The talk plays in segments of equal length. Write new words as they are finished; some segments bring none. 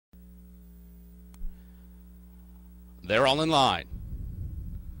They're all in line.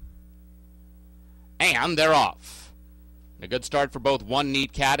 And they're off. A good start for both One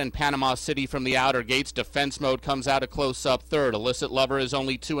Neat Cat and Panama City from the outer gates. Defense Mode comes out a close-up third. Illicit Lover is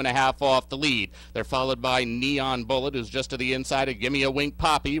only 2.5 off the lead. They're followed by Neon Bullet, who's just to the inside of Gimme a Wink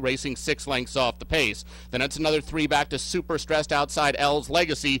Poppy, racing 6 lengths off the pace. Then it's another 3 back to Super Stressed outside L's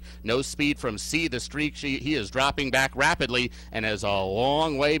Legacy. No speed from C the Streak. He is dropping back rapidly and is a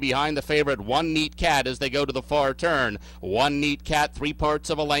long way behind the favorite One Neat Cat as they go to the far turn. One Neat Cat, 3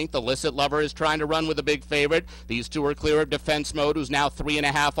 parts of a length. Illicit Lover is trying to run with the big favorite. These two are clear of Defense Mode, who's now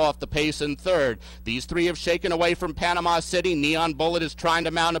 3.5 off the pace in third. These 3 have shaken away from Panama City. Neon Bullet is trying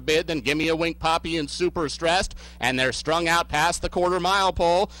to mount a bid, then Gimme a Wink Poppy and Super Stressed, and they're strung out past the quarter-mile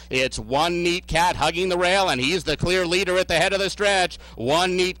pole. It's One Neat Cat hugging the rail, and he's the clear leader at the head of the stretch.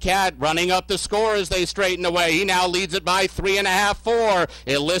 One Neat Cat running up the score as they straighten away. He now leads it by 3.5, 4.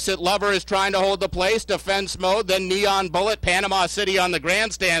 Illicit Lover is trying to hold the place. Defense Mode, then Neon Bullet, Panama City on the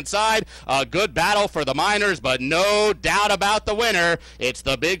grandstand side. A good battle for the minors, but no doubt about the winner. It's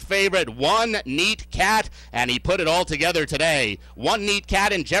the big favorite One Neat Cat, and he put it all together today. One Neat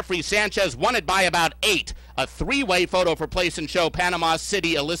Cat and Jeffrey Sanchez won it by about 8. A 3-way photo for place and show: Panama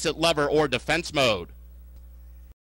City, Illicit Lover, or Defense Mode.